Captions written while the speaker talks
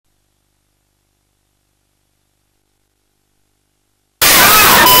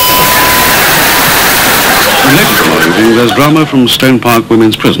There's drama from Stone Park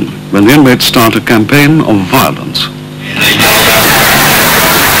Women's Prison when the inmates start a campaign of violence.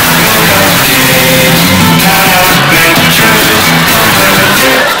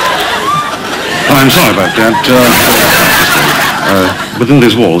 I'm sorry about that. Within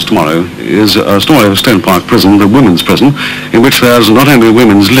these walls tomorrow is a story of Stone Park Prison, the women's prison, in which there's not only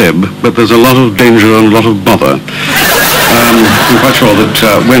women's lib, but there's a lot of danger and a lot of bother. I'm quite sure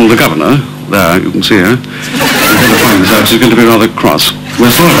that when the governor, there, you can see her, is going to find this out, she's going to be rather cross.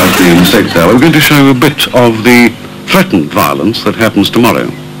 We're sorry about the mistake there. We're going to show a bit of the threatened violence that happens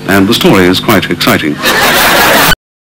tomorrow, and the story is quite exciting.